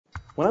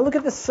When I look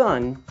at the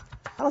sun,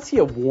 I don't see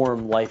a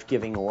warm,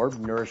 life-giving orb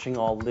nourishing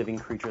all living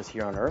creatures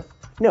here on Earth.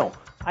 No,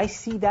 I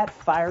see that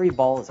fiery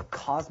ball as a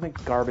cosmic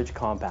garbage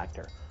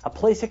compactor, a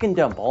place I can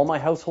dump all my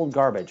household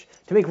garbage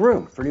to make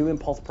room for new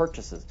impulse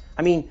purchases.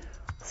 I mean,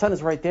 the sun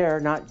is right there,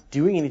 not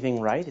doing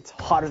anything right. It's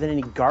hotter than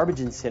any garbage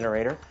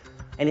incinerator,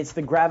 and it's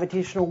the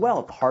gravitational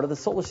well at the heart of the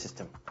solar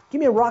system. Give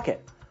me a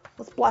rocket.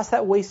 Let's blast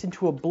that waste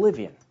into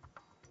oblivion.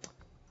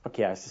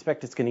 Okay, I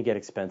suspect it's going to get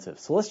expensive.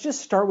 So let's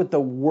just start with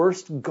the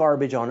worst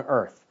garbage on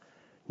Earth,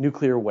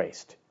 nuclear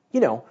waste.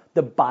 You know,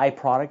 the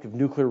byproduct of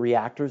nuclear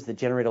reactors that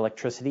generate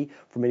electricity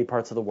for many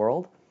parts of the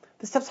world.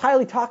 This stuff's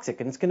highly toxic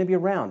and it's going to be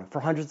around for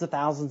hundreds of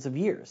thousands of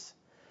years.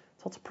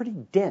 So it's pretty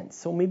dense,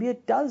 so maybe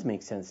it does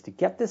make sense to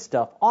get this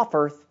stuff off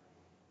Earth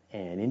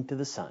and into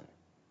the sun.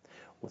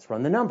 Let's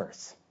run the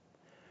numbers.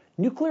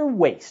 Nuclear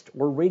waste,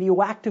 or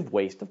radioactive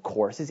waste, of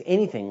course, is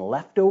anything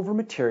leftover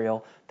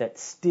material that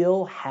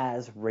still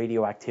has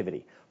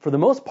radioactivity. For the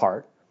most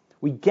part,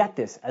 we get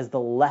this as the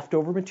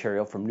leftover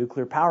material from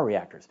nuclear power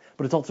reactors,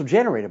 but it's also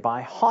generated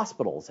by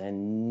hospitals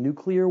and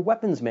nuclear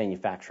weapons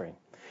manufacturing.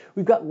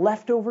 We've got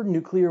leftover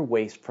nuclear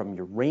waste from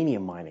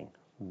uranium mining,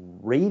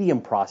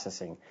 radium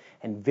processing,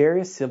 and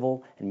various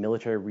civil and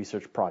military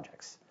research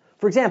projects.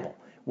 For example,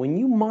 when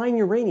you mine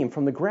uranium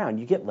from the ground,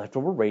 you get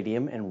leftover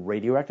radium and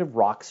radioactive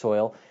rock,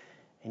 soil,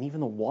 and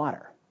even the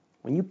water.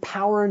 When you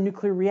power a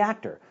nuclear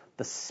reactor,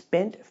 the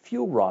spent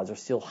fuel rods are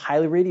still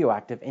highly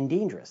radioactive and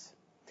dangerous.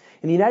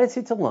 In the United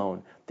States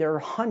alone, there are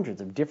hundreds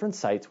of different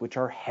sites which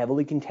are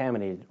heavily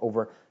contaminated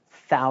over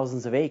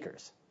thousands of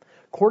acres.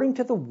 According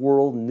to the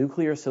World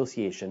Nuclear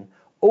Association,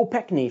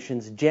 OPEC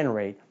nations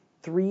generate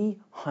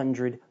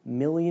 300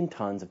 million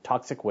tons of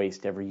toxic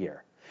waste every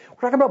year.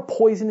 We're talking about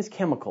poisonous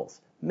chemicals,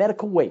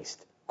 medical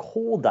waste,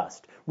 coal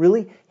dust,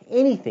 really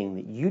anything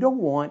that you don't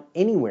want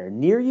anywhere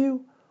near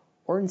you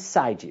or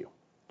inside you.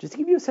 Just to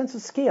give you a sense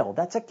of scale,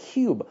 that's a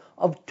cube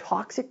of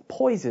toxic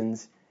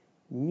poisons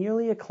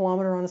nearly a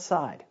kilometer on a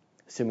side,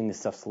 assuming this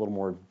stuff's a little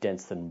more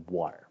dense than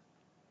water.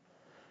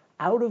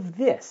 Out of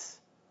this,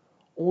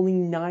 only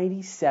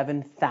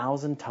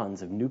 97,000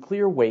 tons of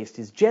nuclear waste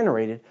is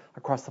generated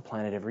across the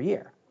planet every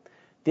year.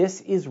 This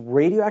is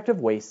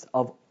radioactive waste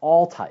of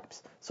all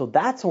types, so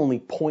that's only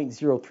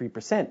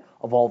 0.03%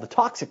 of all the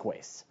toxic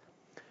wastes.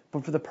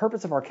 But for the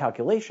purpose of our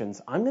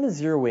calculations, I'm going to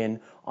zero in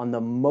on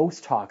the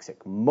most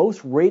toxic,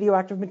 most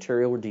radioactive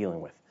material we're dealing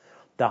with,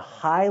 the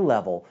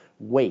high-level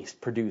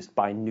waste produced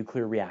by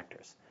nuclear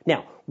reactors.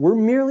 Now, we're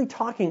merely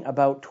talking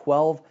about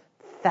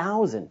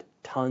 12,000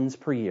 tons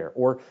per year,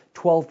 or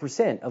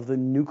 12% of the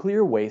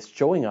nuclear waste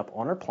showing up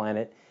on our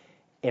planet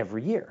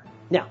every year.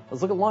 Now,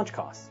 let's look at launch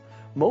costs.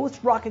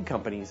 Most rocket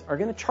companies are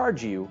going to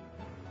charge you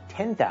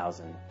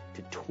 $10,000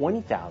 to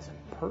 $20,000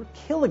 per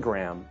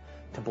kilogram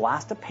to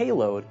blast a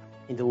payload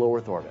into low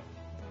Earth orbit.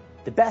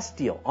 The best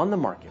deal on the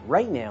market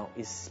right now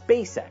is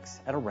SpaceX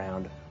at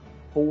around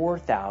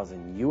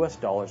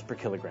 $4,000 per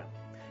kilogram.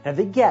 And if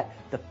they get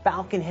the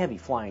Falcon Heavy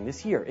flying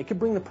this year, it could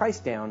bring the price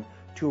down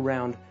to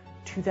around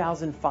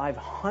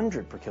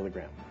 $2,500 per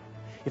kilogram.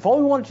 If all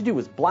we wanted to do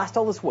was blast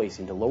all this waste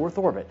into low Earth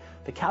orbit,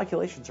 the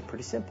calculations are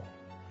pretty simple.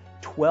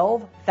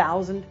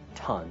 12,000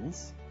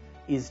 tons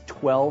is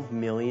 12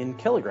 million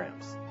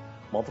kilograms.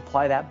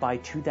 Multiply that by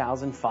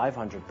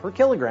 2,500 per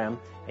kilogram,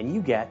 and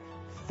you get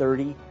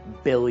 $30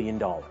 billion.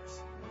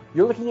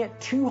 You're looking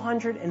at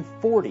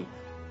 240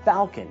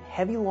 Falcon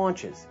Heavy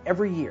launches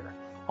every year,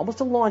 almost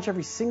a launch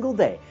every single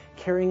day,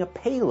 carrying a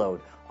payload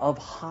of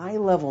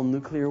high-level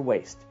nuclear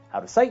waste.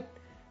 Out of sight,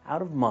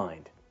 out of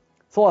mind.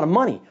 It's a lot of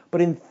money,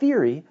 but in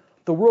theory,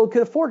 the world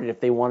could afford it if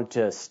they wanted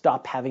to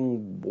stop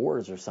having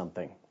wars or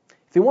something.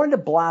 If they wanted to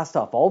blast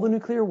off all the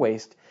nuclear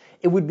waste,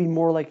 it would be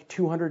more like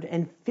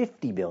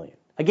 250 billion.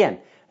 Again,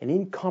 an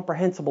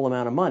incomprehensible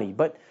amount of money,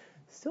 but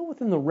still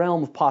within the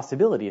realm of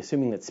possibility,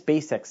 assuming that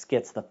SpaceX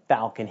gets the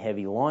Falcon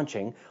Heavy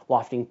launching,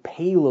 lofting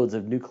payloads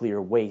of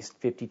nuclear waste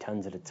 50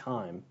 tons at a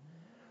time.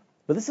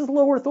 But this is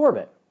low Earth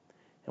orbit,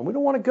 and we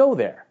don't want to go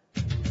there.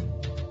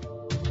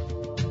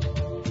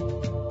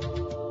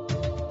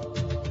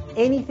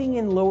 Anything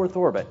in low Earth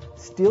orbit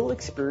still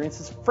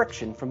experiences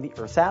friction from the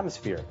Earth's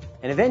atmosphere,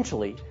 and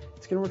eventually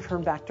it's going to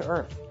return back to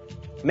Earth.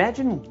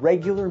 Imagine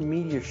regular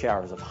meteor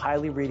showers of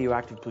highly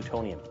radioactive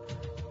plutonium.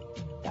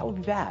 That would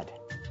be bad.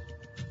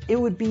 It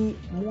would be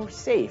more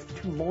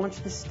safe to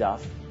launch the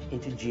stuff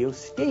into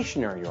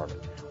geostationary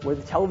orbit, where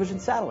the television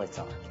satellites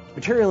are.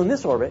 Material in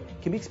this orbit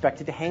can be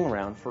expected to hang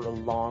around for a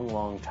long,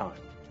 long time.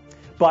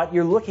 But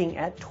you're looking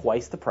at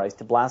twice the price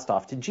to blast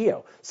off to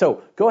geo.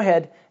 So go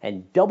ahead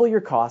and double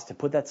your cost to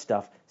put that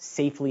stuff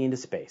safely into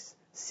space.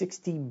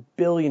 $60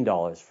 billion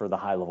for the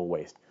high-level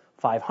waste,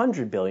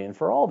 $500 billion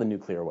for all the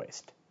nuclear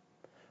waste.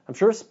 I'm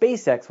sure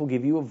SpaceX will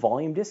give you a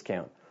volume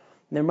discount.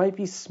 And there might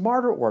be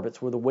smarter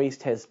orbits where the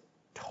waste has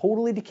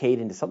totally decayed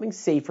into something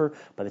safer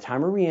by the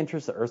time it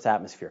re-enters the Earth's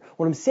atmosphere.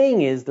 What I'm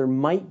saying is there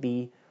might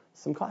be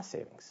some cost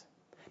savings.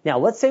 Now,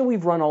 let's say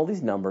we've run all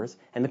these numbers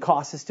and the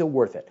cost is still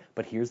worth it.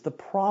 But here's the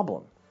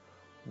problem.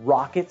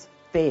 Rockets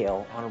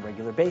fail on a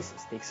regular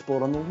basis. They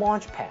explode on the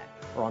launch pad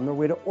or on their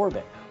way to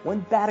orbit,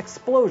 one bad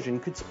explosion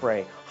could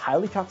spray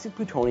highly toxic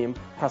plutonium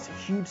across a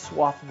huge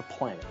swath of the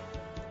planet.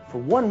 For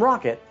one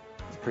rocket,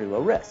 it's pretty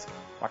low risk.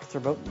 Rockets are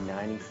about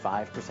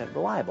 95%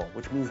 reliable,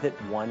 which means that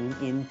 1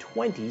 in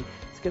 20 is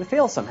going to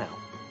fail somehow.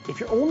 If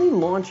you're only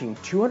launching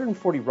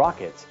 240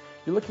 rockets,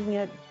 you're looking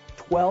at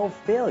 12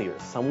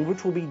 failures, some of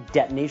which will be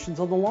detonations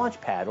on the launch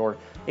pad or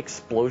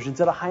explosions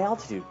at a high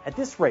altitude. At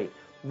this rate,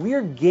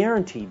 we're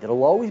guaranteed that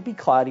it'll always be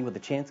cloudy with a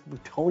chance of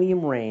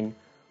plutonium rain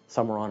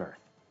somewhere on Earth.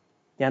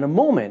 Now, in a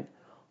moment,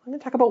 I'm going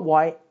to talk about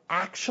why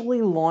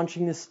actually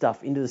launching this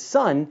stuff into the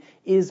sun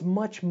is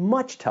much,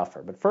 much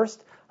tougher. But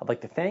first, I'd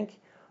like to thank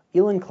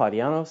Elin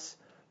Claudianos,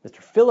 Mr.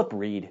 Philip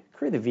Reed,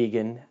 Curry the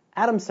Vegan,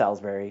 Adam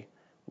Salisbury,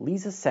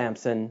 Lisa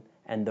Sampson,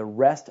 and the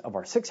rest of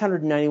our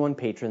 691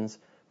 patrons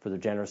for their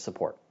generous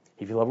support.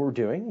 If you love what we're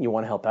doing and you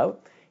want to help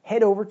out,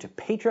 head over to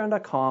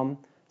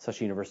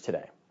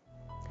patreon.com/universetoday.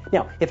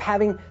 Now, if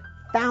having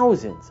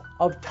thousands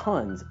of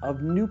tons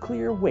of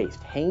nuclear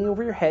waste hanging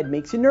over your head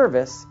makes you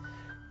nervous,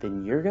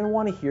 then you're going to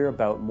want to hear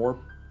about more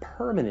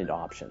permanent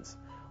options.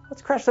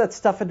 Let's crash that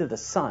stuff into the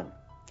sun.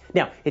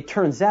 Now, it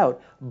turns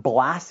out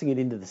blasting it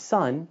into the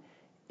sun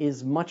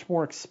is much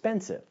more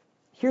expensive.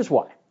 Here's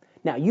why.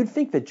 Now, you'd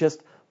think that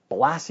just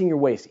blasting your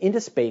waste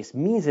into space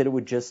means that it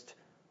would just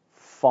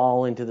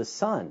fall into the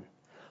sun.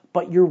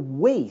 But your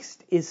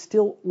waste is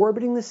still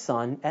orbiting the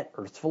sun at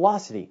Earth's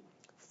velocity,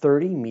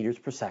 30 meters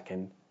per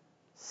second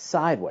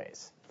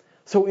sideways.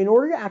 So in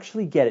order to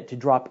actually get it to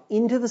drop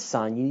into the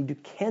sun, you need to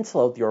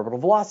cancel out the orbital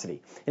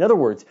velocity. In other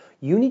words,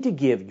 you need to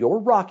give your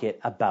rocket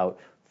about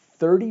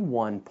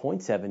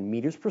 31.7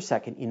 meters per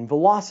second in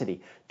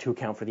velocity to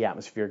account for the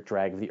atmospheric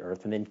drag of the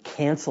Earth and then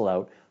cancel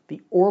out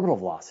the orbital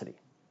velocity.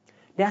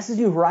 NASA's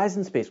New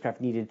Horizons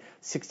spacecraft needed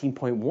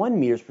 16.1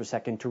 meters per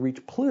second to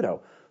reach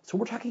Pluto, so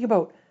we're talking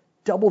about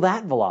double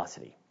that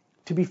velocity.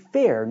 To be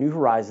fair, New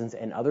Horizons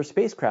and other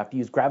spacecraft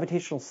use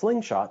gravitational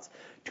slingshots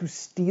to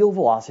steal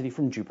velocity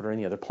from Jupiter and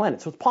the other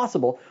planets. So it's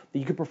possible that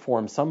you could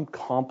perform some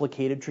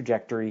complicated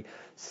trajectory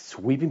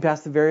sweeping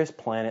past the various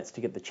planets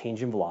to get the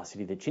change in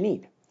velocity that you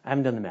need. I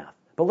haven't done the math,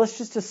 but let's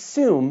just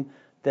assume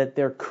that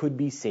there could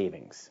be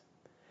savings.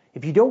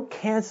 If you don't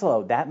cancel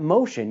out that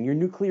motion, your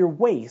nuclear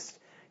waste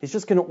is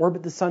just going to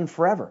orbit the sun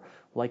forever,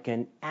 like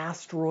an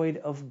asteroid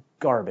of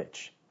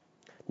garbage.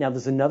 Now,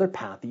 there's another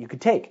path that you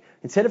could take.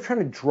 Instead of trying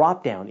to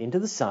drop down into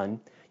the sun,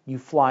 you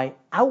fly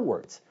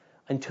outwards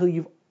until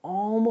you've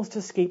almost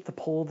escaped the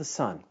pole of the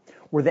sun,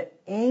 where the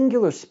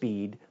angular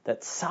speed,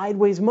 that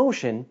sideways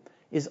motion,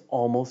 is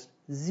almost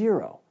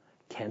zero.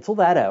 Cancel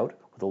that out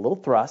with a little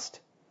thrust,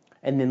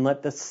 and then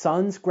let the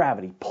sun's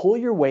gravity pull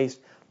your waste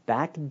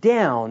back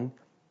down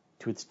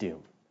to its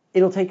doom.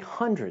 It'll take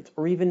hundreds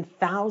or even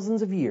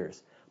thousands of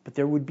years, but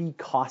there would be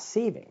cost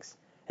savings.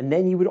 And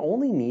then you would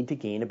only need to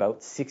gain about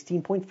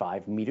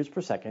 16.5 meters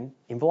per second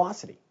in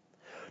velocity.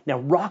 Now,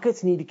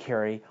 rockets need to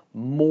carry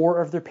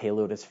more of their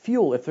payload as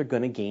fuel if they're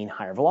going to gain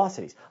higher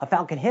velocities. A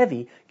Falcon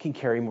Heavy can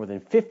carry more than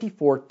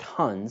 54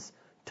 tons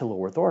to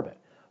low Earth orbit,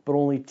 but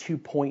only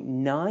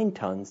 2.9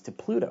 tons to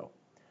Pluto.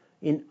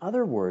 In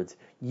other words,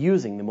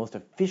 using the most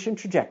efficient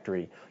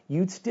trajectory,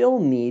 you'd still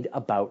need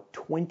about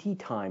 20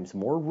 times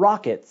more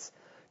rockets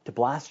to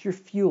blast your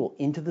fuel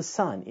into the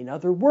sun. In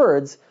other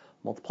words,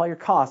 multiply your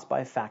cost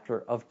by a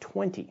factor of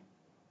 20.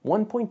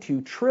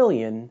 1.2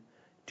 trillion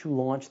to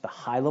launch the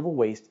high-level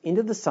waste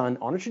into the sun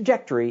on a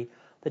trajectory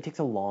that takes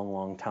a long,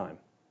 long time.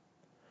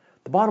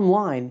 The bottom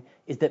line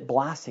is that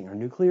blasting our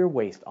nuclear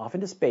waste off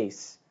into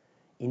space,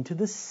 into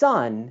the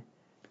sun,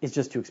 is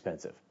just too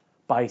expensive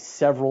by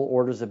several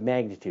orders of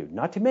magnitude,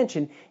 not to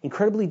mention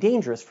incredibly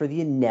dangerous for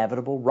the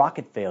inevitable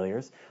rocket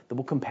failures that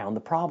will compound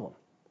the problem.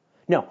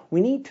 No,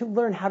 we need to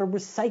learn how to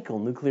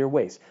recycle nuclear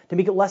waste, to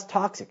make it less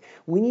toxic.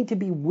 We need to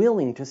be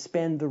willing to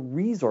spend the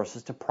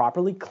resources to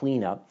properly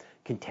clean up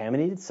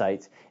contaminated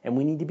sites, and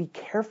we need to be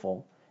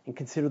careful and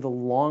consider the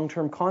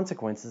long-term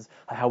consequences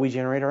of how we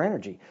generate our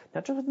energy,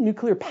 not just with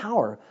nuclear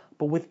power,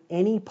 but with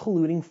any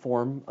polluting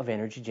form of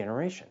energy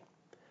generation.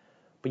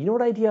 But you know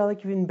what idea I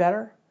like even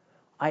better?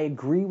 I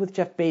agree with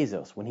Jeff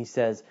Bezos when he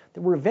says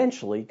that we're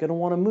eventually going to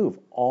want to move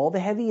all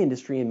the heavy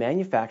industry and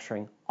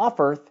manufacturing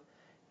off Earth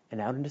and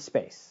out into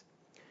space.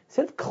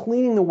 Instead of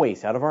cleaning the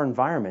waste out of our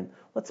environment,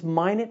 let's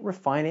mine it,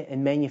 refine it,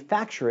 and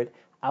manufacture it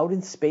out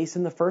in space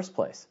in the first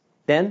place.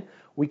 Then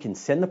we can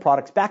send the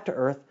products back to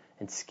Earth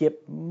and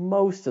skip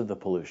most of the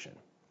pollution.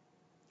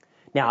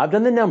 Now, I've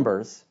done the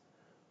numbers.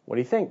 What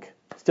do you think?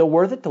 Still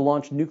worth it to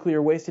launch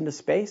nuclear waste into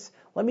space?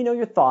 Let me know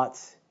your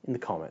thoughts in the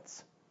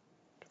comments.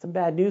 Got some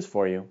bad news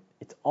for you.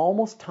 It's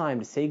almost time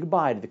to say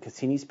goodbye to the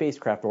Cassini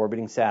spacecraft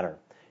orbiting Saturn.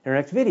 In our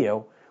next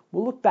video,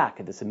 we'll look back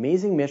at this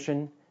amazing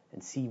mission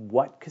and see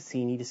what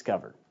Cassini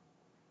discovered.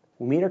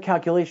 We made our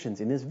calculations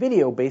in this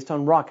video based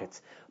on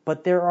rockets,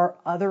 but there are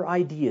other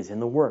ideas in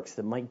the works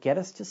that might get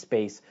us to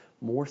space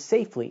more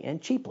safely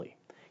and cheaply.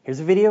 Here's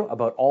a video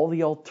about all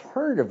the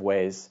alternative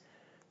ways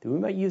that we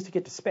might use to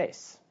get to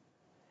space.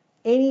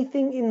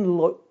 Anything in